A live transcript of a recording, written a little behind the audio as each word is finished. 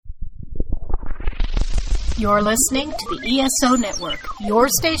You're listening to the ESO Network, your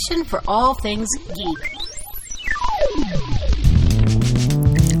station for all things geek.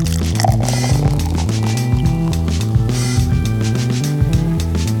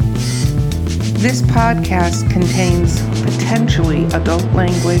 This podcast contains potentially adult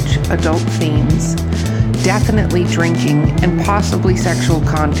language, adult themes, definitely drinking, and possibly sexual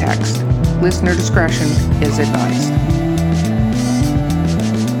context. Listener discretion is advised.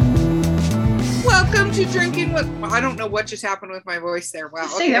 Welcome to Drinking with... I don't know what just happened with my voice there. Wow.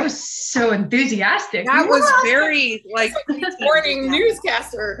 Okay. That was so enthusiastic. That was very, morning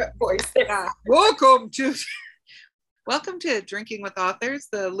newscaster voice. Yeah. Welcome to Drinking with Authors,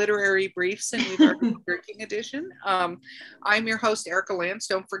 the literary briefs and we've already drinking edition. I'm your host, Erica Lance.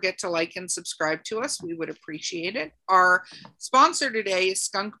 Don't forget to like and subscribe to us. We would appreciate it. Our sponsor today is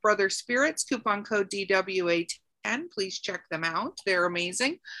Skunk Brothers Spirits, coupon code DWA10. Please check them out. They're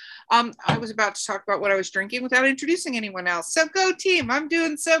amazing. I was about to talk about what I was drinking without introducing anyone else. So go team. I'm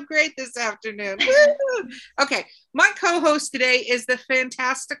doing so great this afternoon. Okay. My co-host today is the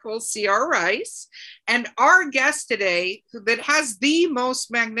fantastical C.R. Rice. And our guest today that has the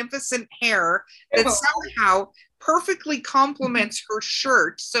most magnificent hair that somehow perfectly complements her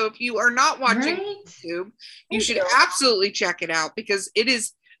shirt. So if you are not watching YouTube, you should absolutely check it out because it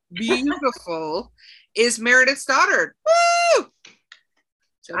is beautiful. Is Meredith Stoddard. Woo!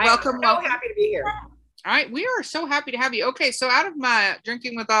 So welcome. I'm so happy to be here. All right, we are so happy to have you. Okay, so out of my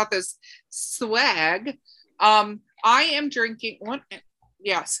Drinking with Authors swag, I am drinking what?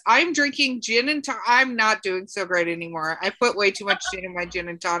 Yes, I'm drinking gin and tonic. I'm not doing so great anymore. I put way too much gin in my gin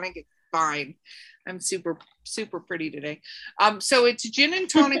and tonic. It's fine. I'm super pretty today. So it's gin and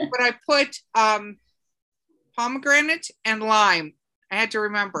tonic, but I put pomegranate and lime. I had to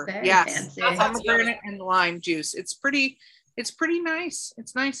remember. Very yes, fancy. pomegranate and lime juice. It's pretty nice.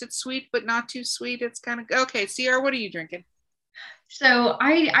 It's nice. It's sweet, but not too sweet. It's kind of okay. Sierra, what are you drinking? So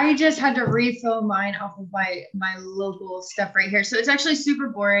I just had to refill mine off of my local stuff right here. So it's actually super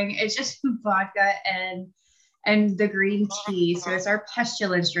boring. It's just vodka and the green tea. So it's our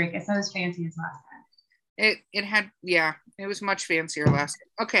pestilence drink. It's not as fancy as last time. It was much fancier last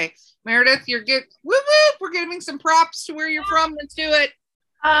time. Okay, Meredith, you're good. Woo woo! We're giving some props to where you're from. Let's do it.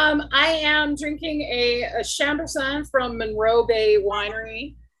 I am drinking a Chamberson from Monroe Bay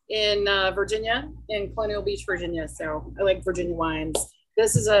Winery in Virginia, in Colonial Beach, Virginia. So I like Virginia wines.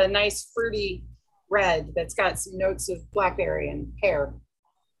 This is a nice fruity red that's got some notes of blackberry and pear.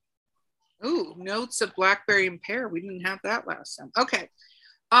 Ooh, notes of blackberry and pear. We didn't have that last time. Okay.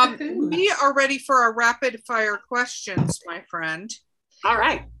 We are ready for our rapid fire questions, my friend. All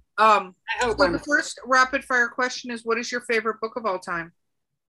right. So the first rapid fire question is, what is your favorite book of all time?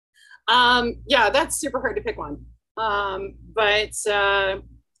 Yeah, that's super hard to pick one. But I'm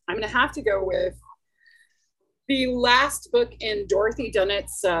going to have to go with the last book in Dorothy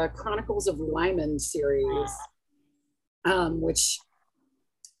Dunnett's Chronicles of Lyman series, which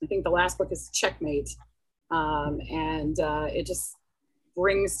I think the last book is Checkmate. And it just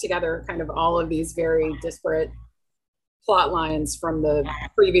brings together kind of all of these very disparate plot lines from the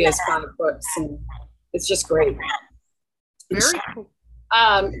previous 5 books. And it's just great. Very cool.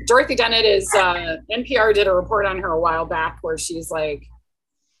 Dorothy Dennett is, NPR did a report on her a while back where she's like,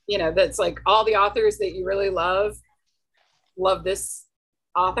 that's like all the authors that you really love this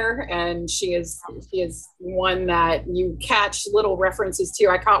author. And she is one that you catch little references to.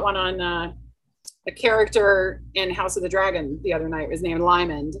 I caught one on a character in House of the Dragon the other night was named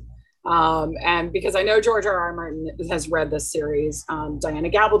Lyman. And because I know George R.R. Martin has read this series,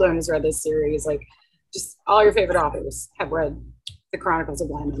 Diana Gabaldon has read this series, like just all your favorite authors have read the Chronicles of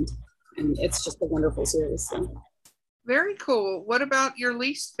Lyman, and it's just a wonderful series. So. Very cool. What about your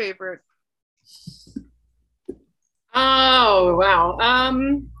least favorite? Oh, wow.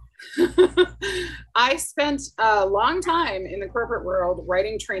 I spent a long time in the corporate world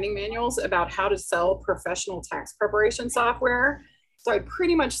writing training manuals about how to sell professional tax preparation software. So I'd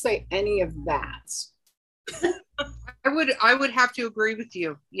pretty much say any of that. I would have to agree with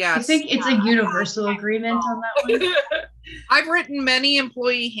you. Yes. I think it's a universal agreement on that one. I've written many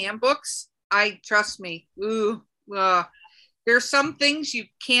employee handbooks. Trust me. There's some things you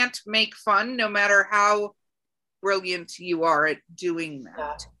can't make fun, no matter how brilliant you are at doing that.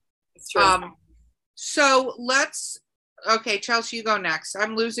 Yeah, it's true. So okay, Chelsea, you go next.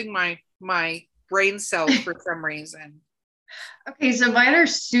 I'm losing my brain cells for some reason. Okay, so mine are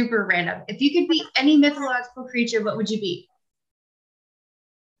super random. If you could be any mythological creature, what would you be?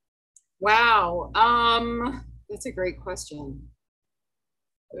 Wow. That's a great question.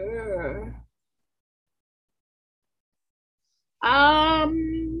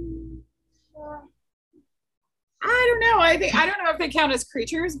 I don't know if they count as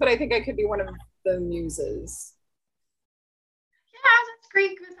creatures, but I think I could be one of the muses. Yeah, that's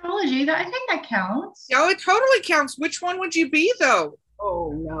Greek mythology. I think that counts. No, it totally counts. Which one would you be, though?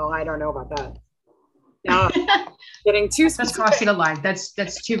 Oh no, I don't know about that. Now, getting too That's specific. crossing a line. That's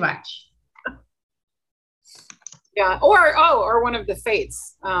too much. Yeah, or one of the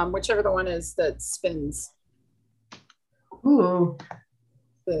fates, whichever the one is that spins Ooh.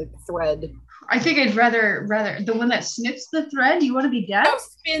 the thread. I think I'd rather the one that snips the thread. You want to be dead? No,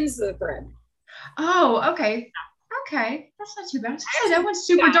 spins the thread. Oh, okay. Okay, that's not too bad. That one's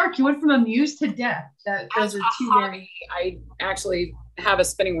super dark. You went from a muse to death. Those are two very. I actually have a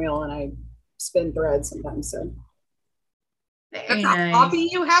spinning wheel and I spin threads sometimes. So Very That's a nice. hobby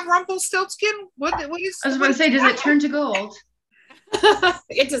you have, Rumpelstiltskin? What is? I was about to say, does it turn to gold?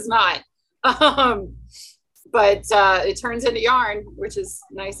 it does not. But it turns into yarn, which is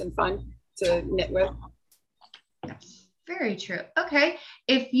nice and fun to knit with. Very true. Okay,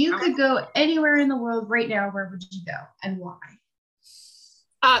 if you could go anywhere in the world right now, where would you go and why?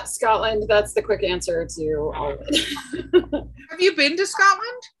 Scotland. That's the quick answer to all of it. Have you been to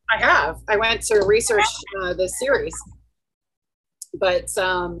Scotland? I have. I went to research this series. But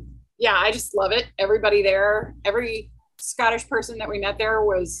yeah, I just love it. Everybody there, every Scottish person that we met there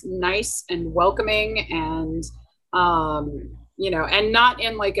was nice and welcoming and, and not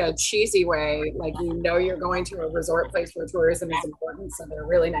in like a cheesy way. Like, you're going to a resort place where tourism is important. So they're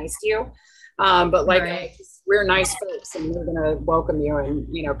really nice to you. But like, right. We're nice folks and we're going to welcome you and,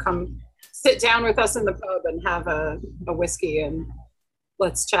 come sit down with us in the pub and have a whiskey and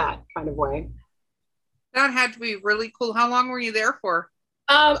let's chat kind of way. That had to be really cool. How long were you there for?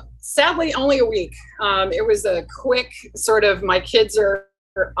 Sadly, only a week. It was a quick sort of, my kids are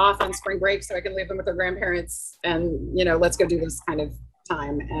off on spring break, so I can leave them with their grandparents and, let's go do this kind of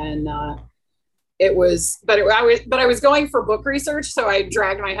time. And it was, I was going for book research. So I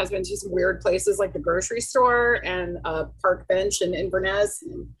dragged my husband to some weird places like the grocery store and a park bench in Inverness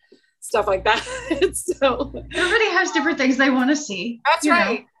and stuff like that. So everybody has different things they want to see. That's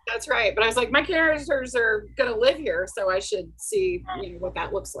right. That's right. But I was like, my characters are going to live here, so I should see what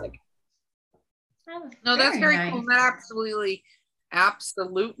that looks like. No, that's very nice. cool. That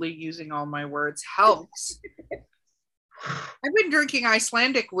absolutely using all my words helps. I've been drinking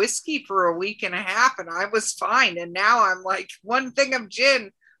Icelandic whiskey for a week and a half and I was fine. And now I'm like, one thing of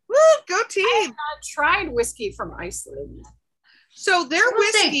gin. Woo, go team. I have not tried whiskey from Iceland. So their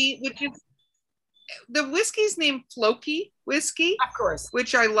whiskey, which is the whiskey's named Floki whiskey, of course,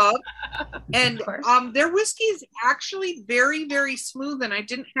 which I love. And their whiskey is actually very, very smooth. And I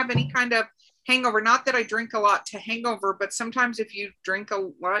didn't have any kind of hangover. Not that I drink a lot to hangover, but sometimes if you drink a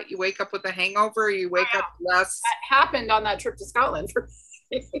lot, you wake up with a hangover, you wake up less. That happened on that trip to Scotland.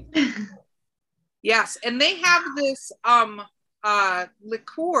 Yes. And they have this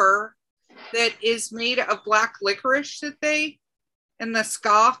liqueur that is made of black licorice that they, and the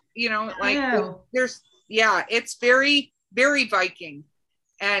scoff, it's very, very Viking.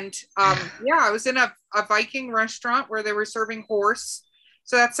 And I was in a Viking restaurant where they were serving horse.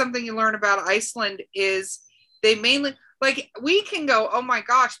 So that's something you learn about Iceland is they mainly, like, we can go, oh my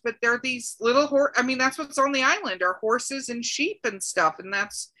gosh, but they're these little that's what's on the island are horses and sheep and stuff. And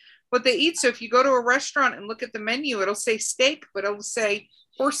that's what they eat. So if you go to a restaurant and look at the menu, it'll say steak, but it'll say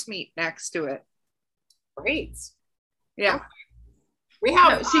horse meat next to it. Great. Yeah. We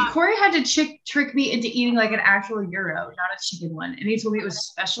have Corey had to trick me into eating like an actual gyro, not a chicken one. And he told me it was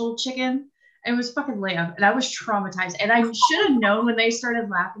special chicken. And it was fucking lamb. And I was traumatized. And I should have known when they started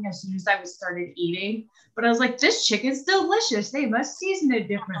laughing as soon as I started eating. But I was like, this chicken's delicious. They must season it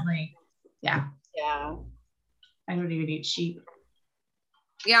differently. Yeah. Yeah. I don't even eat sheep.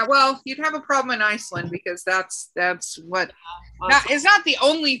 Yeah, well, you'd have a problem in Iceland because that's what it's not the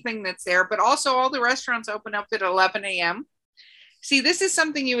only thing that's there, but also all the restaurants open up at 11 a.m. See, this is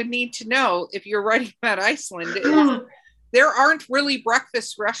something you would need to know if you're writing about Iceland. There aren't really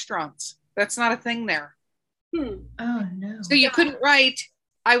breakfast restaurants. That's not a thing there. Oh, no. So you couldn't write,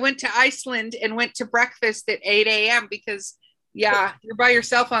 I went to Iceland and went to breakfast at 8 a.m. because, you're by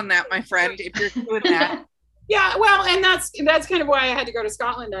yourself on that, my friend, if you're doing that. Yeah, well, and that's kind of why I had to go to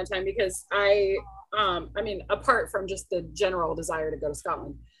Scotland that time because apart from just the general desire to go to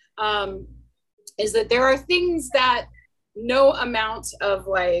Scotland, is that there are things that no amount of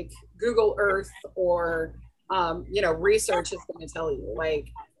like Google Earth or, research is going to tell you. Like,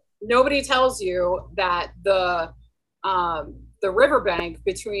 nobody tells you that the riverbank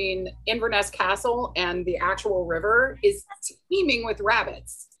between Inverness Castle and the actual river is teeming with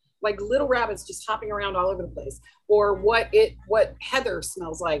rabbits. like little rabbits just hopping around all over the place, or what heather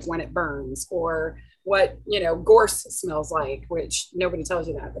smells like when it burns, or what, gorse smells like, which nobody tells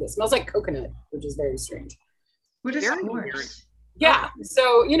you that, but it smells like coconut, which is very strange. What is Very gorse? weird. Yeah.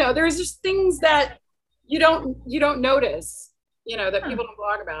 So, there's just things that you don't notice, that people don't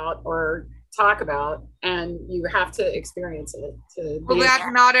blog about or talk about, and you have to experience it to Well, that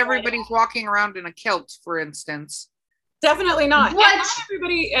not everybody's walking around in a kilt, for instance. Definitely not. What?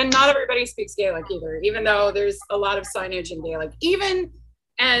 And not everybody speaks Gaelic either, even though there's a lot of signage in Gaelic. Even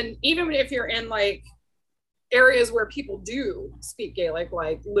if you're in like areas where people do speak Gaelic,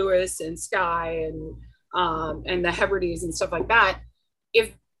 like Lewis and Skye and the Hebrides and stuff like that,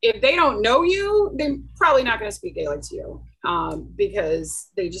 if they don't know you, they're probably not going to speak Gaelic to you, because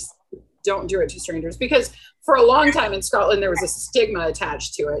they just don't do it to strangers. Because for a long time in Scotland, there was a stigma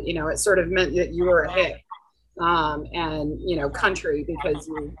attached to it. It sort of meant that you were a hick, and country, because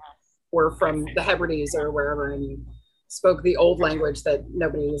you were from the Hebrides or wherever, and you spoke the old language that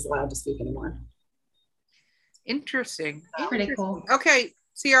nobody is allowed to speak anymore. Interesting. Pretty cool. Okay,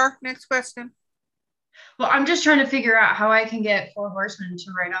 CR, next question. Well, I'm just trying to figure out how I can get Four Horsemen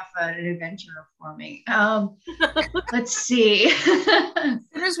to write off an adventure for me. Let's see. As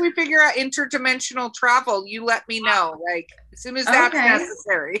soon as we figure out interdimensional travel, you let me know. Like, as soon as that's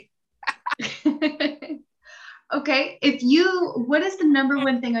necessary. Okay. What is the number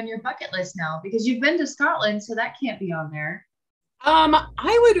one thing on your bucket list now? Because you've been to Scotland, so that can't be on there.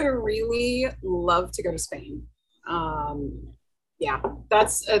 I would really love to go to Spain. Yeah,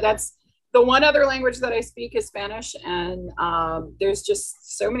 that's the one other language that I speak is Spanish, and there's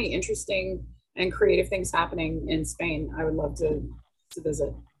just so many interesting and creative things happening in Spain. I would love to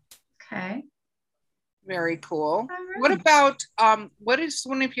visit. Okay. Very cool. Right. What about what is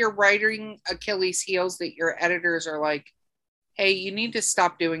one of your writing Achilles heels that your editors are like, hey, you need to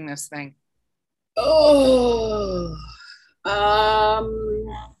stop doing this thing? Oh,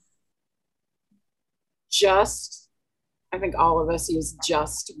 just, I think all of us use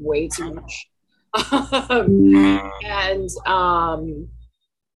just way too much.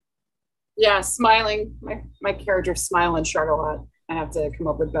 Yeah, smiling. My character Smile and shrug a lot. I have to come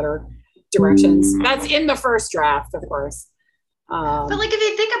up with better directions. That's in the first draft, of course. But like, if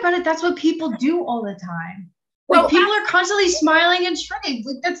you think about it, that's what people do all the time. Well, Like, people are constantly smiling and shrugging.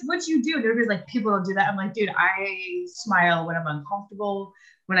 Like, that's what you do. Nobody's like, people don't do that. I'm like, dude, I smile when I'm uncomfortable,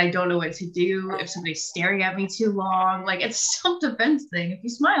 when I don't know what to do, if somebody's staring at me too long. Like, it's a self-defense thing. If you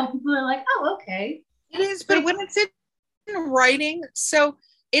smile, people are like, oh, okay. It is, but when it's in writing, so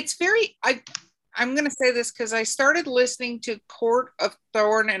it's very, I'm going to say this because I started listening to Court of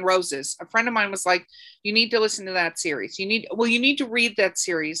Thorn and Roses. A friend of mine was like, you need to listen to that series. You need to read that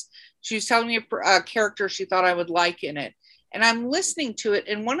series. She was telling me a character she thought I would like in it. And I'm listening to it.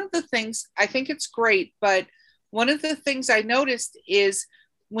 And one of the things, I think it's great, but one of the things I noticed is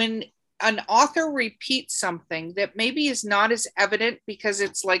when an author repeats something that maybe is not as evident because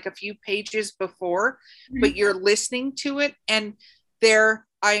it's like a few pages before, but you're listening to it and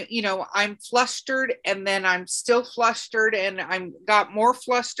I'm flustered, and then I'm still flustered, and I'm got more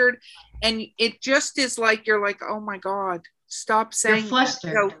flustered, and it just is like, you're like, oh my God, stop saying You're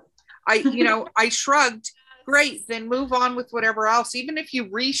flustered. So I shrugged, great, then move on with whatever else. Even if you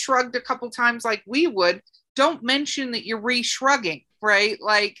re-shrugged a couple times like we would, don't mention that you're re-shrugging, right?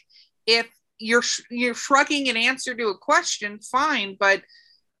 Like, if you're shrugging in answer to a question, fine, but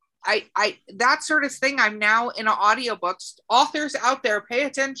I that sort of thing, I'm now in audiobooks. Authors out there, pay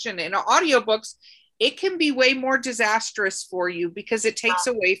attention. In audiobooks, it can be way more disastrous for you because it takes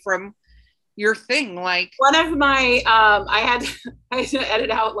away from your thing. Like, one of my I had to edit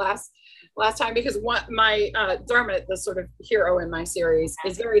out last time because my Dermot, the sort of hero in my series,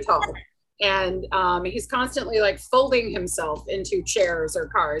 is very tall. And he's constantly like folding himself into chairs or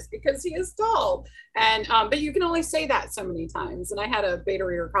cars because he is tall. And but you can only say that so many times. And I had a beta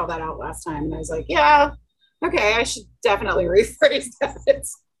reader call that out last time, and I was like, yeah, okay, I should definitely rephrase that.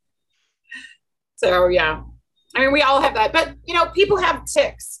 So yeah, I mean, we all have that, but people have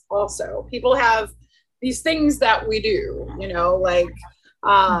tics also. People have these things that we do, like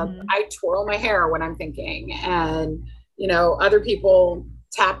I twirl my hair when I'm thinking, and other people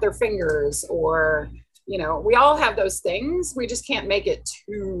tap their fingers, or we all have those things. We just can't make it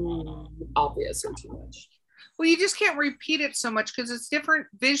too obvious or too much. Well, you just can't repeat it so much because it's different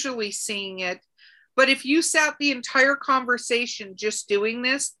visually seeing it. But if you sat the entire conversation just doing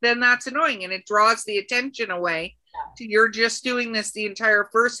this, then that's annoying, and it draws the attention away to you're just doing this the entire,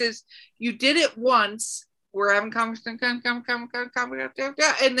 versus you did it once, we're having conversation,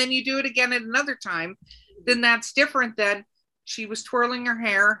 and then you do it again at another time, then that's different than she was twirling her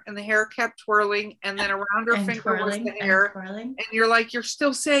hair and the hair kept twirling, and then around her finger was the hair. And you're like, you're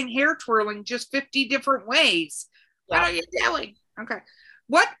still saying hair twirling just 50 different ways. What are you doing? Okay.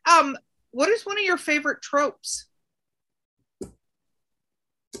 What is one of your favorite tropes?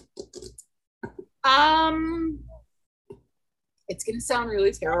 It's gonna sound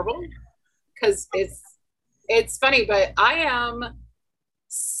really terrible because it's funny, but I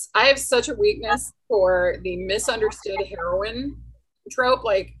have such a weakness for the misunderstood heroine trope.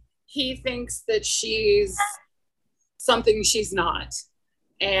 Like, he thinks that she's something she's not.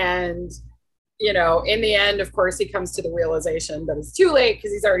 And, you know, in the end, of course, he comes to the realization that it's too late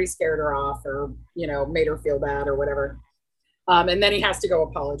because he's already scared her off or, you know, made her feel bad or whatever. And then he has to go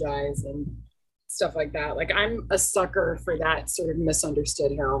apologize and stuff like that. Like, I'm a sucker for that sort of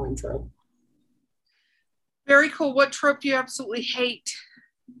misunderstood heroine trope. Very cool. What trope do you absolutely hate?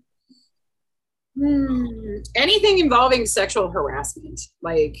 Anything involving sexual harassment.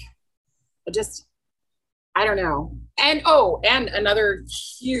 Like, I don't know. And another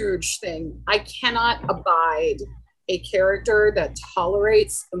huge thing, I cannot abide a character that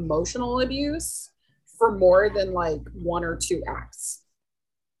tolerates emotional abuse for more than like 1 or 2 acts.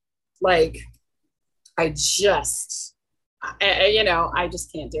 Like, I just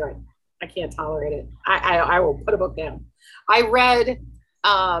can't do it. I can't tolerate it. I will put a book down. I read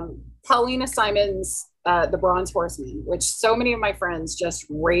Paulina Simon's The Bronze Horseman, which so many of my friends just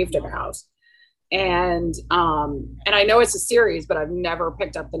raved about. And I know it's a series, but I've never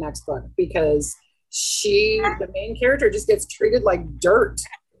picked up the next book because the main character just gets treated like dirt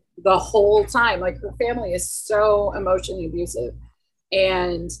the whole time. Like, her family is so emotionally abusive,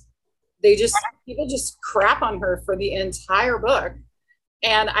 and people just crap on her for the entire book.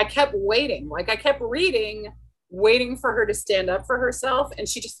 And I kept waiting, like I kept reading, waiting for her to stand up for herself, and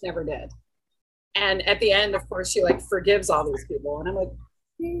she just never did. And at the end, of course, she like forgives all these people, and I'm like,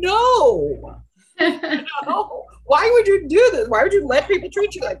 no. No. Why would you do this? Why would you let people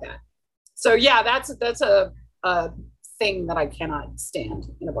treat you like that? So yeah, that's a thing that I cannot stand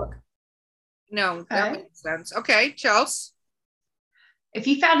in a book. No, that makes sense. Okay, Chelsea. If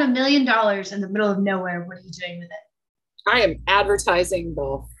you found $1 million in the middle of nowhere, what are you doing with it? I am advertising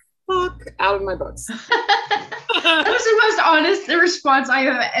the fuck out of my books. That was the most honest response I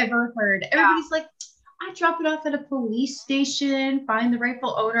have ever heard. Everybody's like, I drop it off at a police station, find the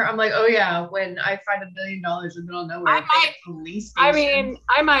rightful owner. I'm like, oh yeah, when I find $1 million in the middle of nowhere, I might, police station. I mean,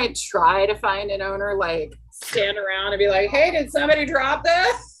 I might try to find an owner, like stand around and be like, hey, did somebody drop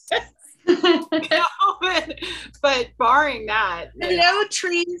this? But barring that, hello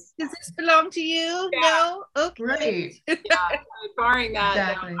trees, does this belong to you? No, okay, right. Yeah, barring that,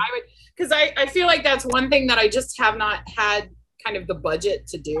 exactly. No, I would, because I feel like that's one thing that I just have not had kind of the budget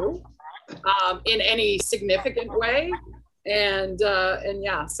to do in any significant way, and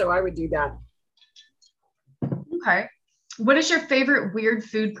yeah, so I would do that. Okay, what is your favorite weird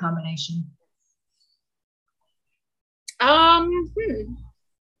food combination?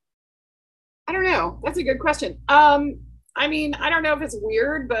 I don't know. That's a good question. I mean, I don't know if it's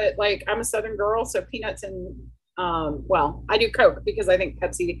weird, but like, I'm a Southern girl, so peanuts and well, I do Coke because I think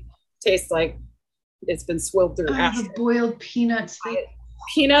Pepsi tastes like it's been swilled through acid. The boiled peanuts.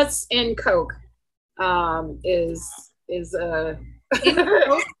 Peanuts in Coke is How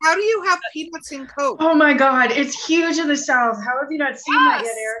do you have peanuts in Coke? Oh my God, it's huge in the South. How have you not seen that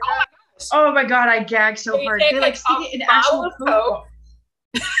yet, Erica? Oh my God, I gagged so hard. They like stick it in actual Coke.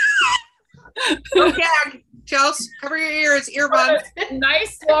 Okay, Chelsea, cover your ears, earbuds.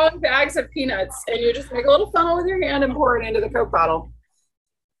 Nice long bags of peanuts, and you just make a little funnel with your hand and pour it into the Coke bottle.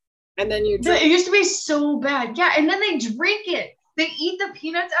 And then you drink. It used to be so bad. Yeah, and then they drink it. They eat the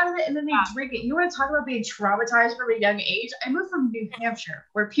peanuts out of it and then they drink it. You want to talk about being traumatized from a young age? I moved from New Hampshire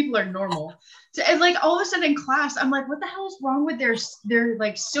where people are normal. So, and like all of a sudden in class, I'm like, what the hell is wrong with their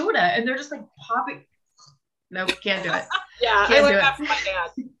like soda? And they're just like popping. No, can't do it. Yeah, can't I learned that from my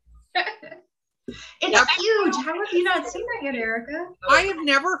dad. It's huge. How have you not seen that yet, Erica? I have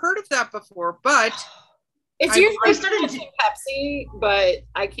never heard of that before, but it's usually Pepsi, but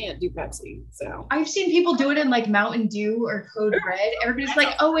I can't do Pepsi. So I've seen people do it in like Mountain Dew or Code Red. Everybody's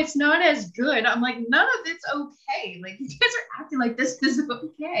like, oh, it's not as good. I'm like, none of it's okay. Like, you guys are acting like this is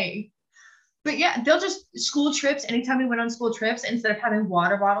okay. But yeah, they'll just school trips. Anytime we went on school trips, instead of having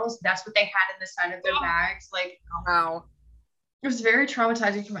water bottles, that's what they had in the side of their bags. Like, wow. It was very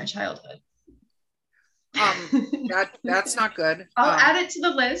traumatizing for my childhood. That's not good. I'll add it to the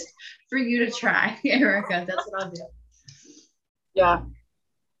list for you to try, Erica. That's what I'll do. Yeah.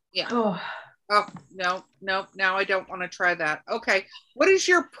 Oh no, now I don't want to try that. Okay, what is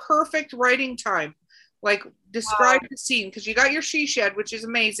your perfect writing time? Like, describe the scene, because you got your she shed, which is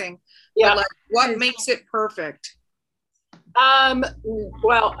amazing. Yeah. But like, what makes it perfect?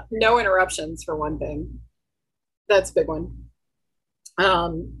 Well, no interruptions for one thing. That's a big one.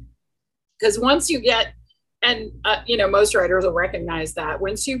 Because once you get, and you know, most writers will recognize that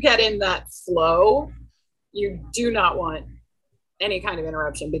once you get in that flow, you do not want any kind of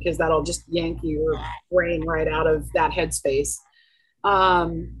interruption, because that'll just yank your brain right out of that headspace.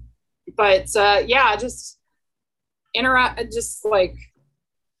 But yeah, just like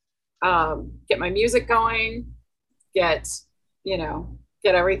get my music going, get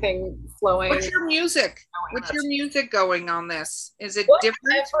everything flowing. What's your music? What's your music going on this? Is it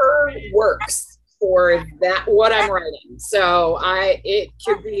different? Whatever works for that, what I'm writing. So it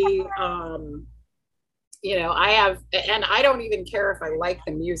could be, you know, and I don't even care if I like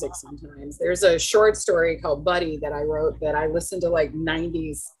the music sometimes. There's a short story called Buddy that I wrote that I listened to like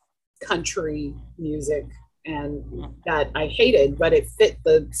 90s country music and that I hated, but it fit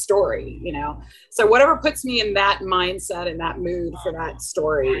the story, you know? So whatever puts me in that mindset and that mood for that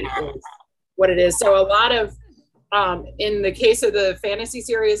story is what it is. So a lot of, in the case of the fantasy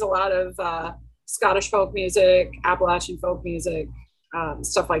series, a lot of Scottish folk music, Appalachian folk music,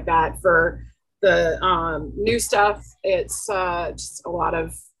 stuff like that. For the new stuff, it's just a lot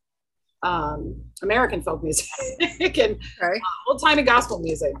of American folk music and old-timey gospel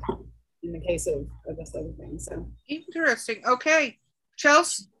music in the case of this other thing. So interesting. Okay,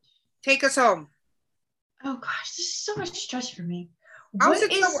 Chelsea, take us home. Oh gosh, this is so much stress for me. What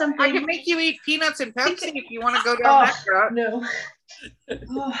is something I can make you eat peanuts and Pepsi if you want to go down that route? No.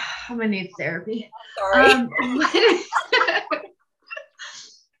 Oh, I'm gonna need therapy. Sorry.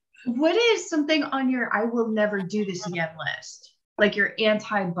 What is something on your I will never do this again list? Like your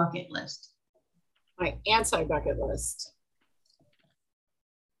anti-bucket list? My anti-bucket list.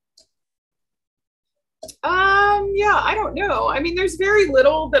 Yeah, I don't know. I mean, there's very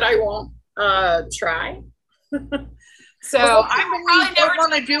little that I won't try. So I don't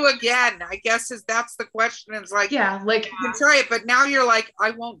want to do again. I guess that's the question. It's like, yeah, like you can try it, but now you're like,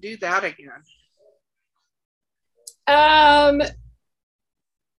 I won't do that again.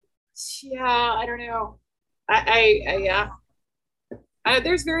 Yeah, I don't know. Yeah.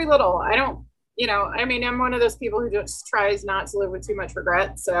 There's very little. I don't, you know, I mean, I'm one of those people who just tries not to live with too much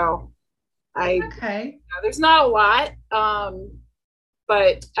regret. So you know, there's not a lot.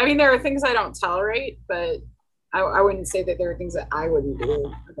 But I mean, there are things I don't tolerate, but I wouldn't say that there are things that I wouldn't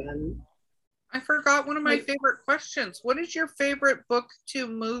do again. I forgot one of my favorite questions. What is your favorite book to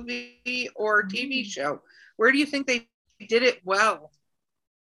movie or TV show? Where do you think they did it well?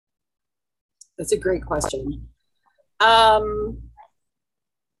 That's a great question. I'm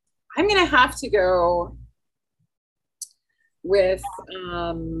going to have to go with,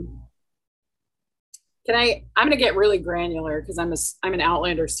 I'm going to get really granular because I'm an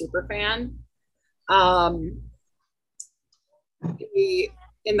Outlander super fan.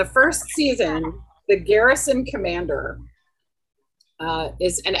 In the first season, the Garrison Commander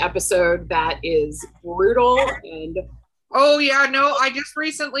is an episode that is brutal and oh yeah, no, I just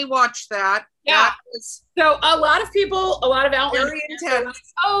recently watched that. Yeah. So a lot of Outlander very intense. like,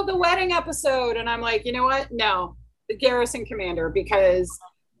 oh, the wedding episode. And I'm like, you know what? No, the Garrison Commander, because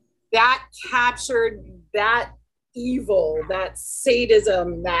that captured that evil, that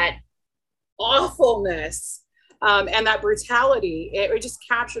sadism, that awfulness, and that brutality. It just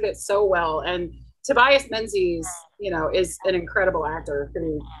captured it so well. And Tobias Menzies, you know, is an incredible actor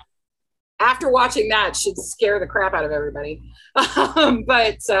who, after watching that, should scare the crap out of everybody.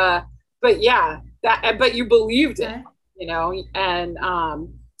 But yeah, but you believed it, you know. And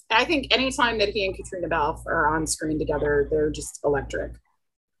I think anytime that he and Katrina Balfe are on screen together, they're just electric.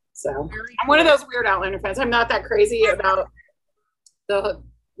 So I'm one of those weird Outlander fans. I'm not that crazy about the,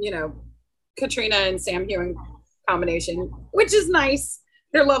 you know, Katrina and Sam Heughan combination, which is nice.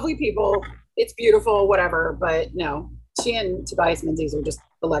 They're lovely people. It's beautiful, whatever. But no, she and Tobias Menzies are just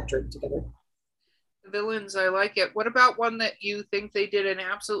electric together. The villains, I like it. What about one that you think they did an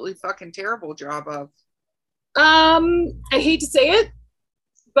absolutely fucking terrible job of? I hate to say it,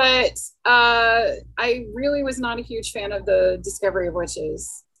 but I really was not a huge fan of the Discovery of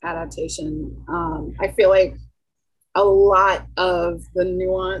Witches adaptation. I feel like a lot of the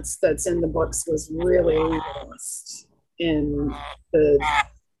nuance that's in the books was really lost in the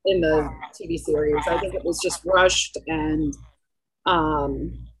TV series. I think it was just rushed and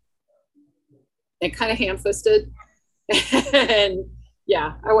kind of ham-fisted. And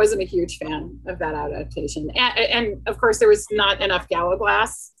yeah, I wasn't a huge fan of that adaptation. And of course, there was not enough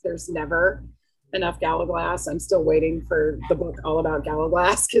Gallowglass. There's never enough Gallowglass. I'm still waiting for the book all about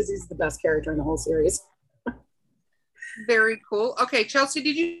Gallowglass because he's the best character in the whole series. Very cool. Okay, Chelsea,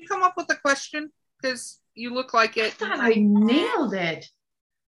 did you come up with a question? Because you look like it. I thought I nailed it.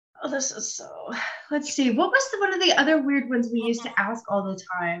 Oh, this is so. Let's see. What was one of the other weird ones we used to ask all the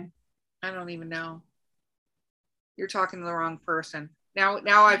time? I don't even know. You're talking to the wrong person. Now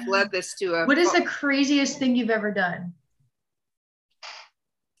I've led this to a. What is the craziest thing you've ever done?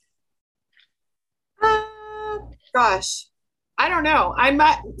 Gosh, I don't know. I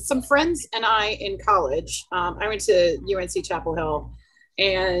met some friends and I in college. I went to UNC Chapel Hill,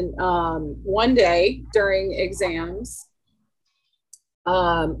 and one day during exams,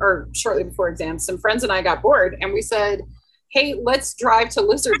 or shortly before exams, some friends and I got bored, and we said, "Hey, let's drive to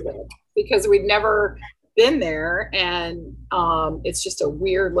Lizard Lake," because we'd never been there, and it's just a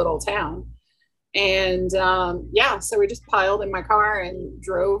weird little town. And so we just piled in my car and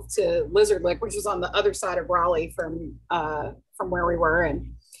drove to Lizard Lake, which was on the other side of Raleigh from where we were.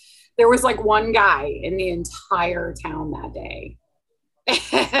 And there was like one guy in the entire town that day.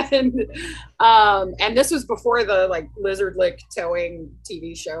 And this was before the like Lizard Lake towing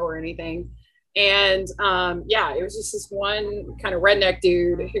TV show or anything. And it was just this one kind of redneck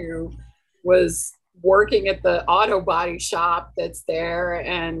dude who was working at the auto body shop that's there,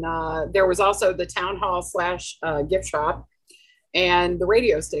 and there was also the town hall / gift shop and the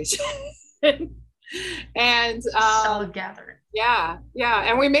radio station. And Solid gathered. Yeah,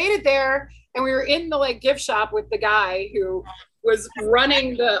 and we made it there, and we were in the like gift shop with the guy who was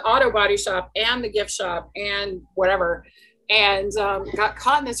running the auto body shop and the gift shop and whatever, and got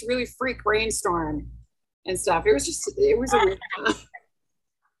caught in this really freak rainstorm and stuff. It was a weird time.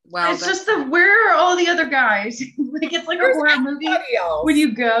 Wow, it's just where are all the other guys? Like it's like a horror movie when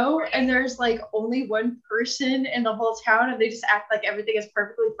you go and there's like only one person in the whole town and they just act like everything is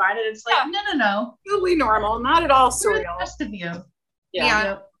perfectly fine, and it's like no, totally normal, not at all surreal. surreal. The rest of you,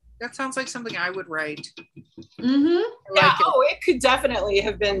 yeah. That sounds like something I would write. Mm-hmm. It could definitely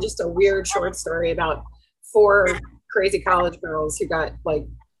have been just a weird short story about 4 crazy college girls who got like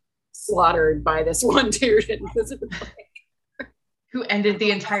slaughtered by this one dude in who ended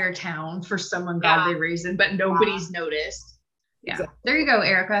the entire town for some ungodly reason, but nobody's noticed. Yeah. Exactly. There you go,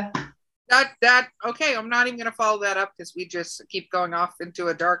 Erica. Okay, I'm not even going to follow that up because we just keep going off into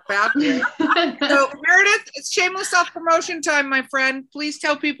a dark path here. So, Meredith, it's shameless self-promotion time, my friend. Please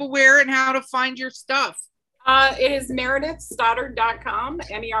tell people where and how to find your stuff. It is meredithstoddard.com,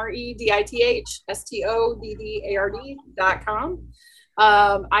 meredithstoddard.com.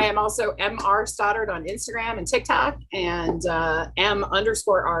 I am also MR Stoddard on Instagram and TikTok, and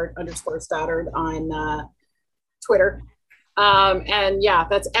M_art_Stoddard on Twitter. And yeah,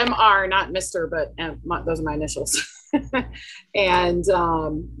 that's MR, not Mr., but those are my initials. And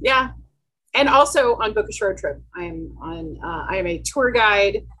and also on Bookish Road Trip. I am a tour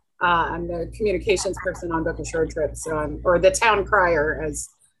guide. I'm the communications person on Bookish Road Trip, or the town crier, as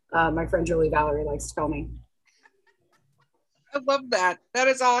my friend Julie Valerie likes to call me. I love that. That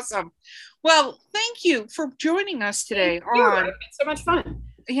is awesome. Well, thank you for joining us today. It's been so much fun.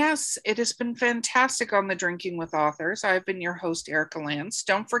 Yes, it has been fantastic on the Drinking with Authors. I've been your host, Erica Lance.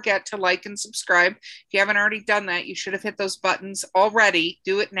 Don't forget to like and subscribe. If you haven't already done that, you should have hit those buttons already.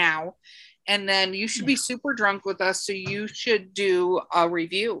 Do it now. And then you should be super drunk with us. So you should do a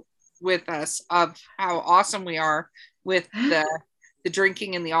review with us of how awesome we are with the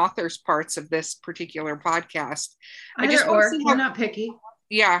drinking and the authors parts of this particular podcast. We're not picky.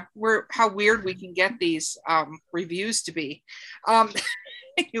 Yeah, how weird we can get these reviews to be.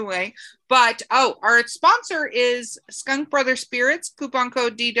 Anyway, but our sponsor is Skunk Brother Spirits, coupon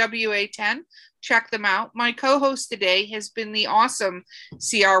code DWA10. Check them out. My co-host today has been the awesome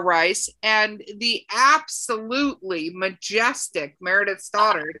C.R. Rice, and the absolutely majestic Meredith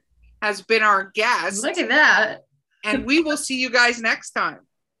Stoddard has been our guest. Look at that. And we will see you guys next time.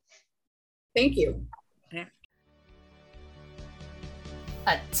 Thank you. Yeah.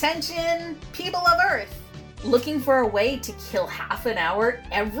 Attention, people of Earth. Looking for a way to kill half an hour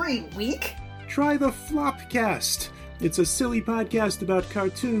every week? Try the Flopcast. It's a silly podcast about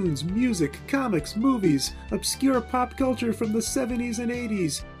cartoons, music, comics, movies, obscure pop culture from the 70s and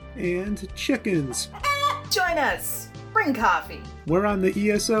 80s, and chickens. Join us. Bring coffee. We're on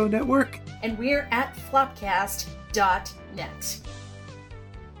the ESO network. And we're at flopcast.net.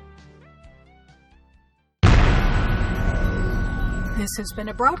 This has been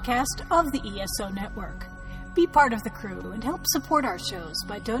a broadcast of the ESO Network. Be part of the crew and help support our shows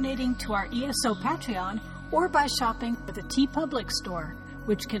by donating to our ESO Patreon or by shopping at the TeePublic store,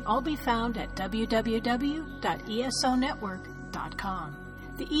 which can all be found at www.esonetwork.com.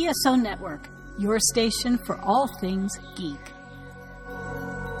 The ESO Network, your station for all things geek.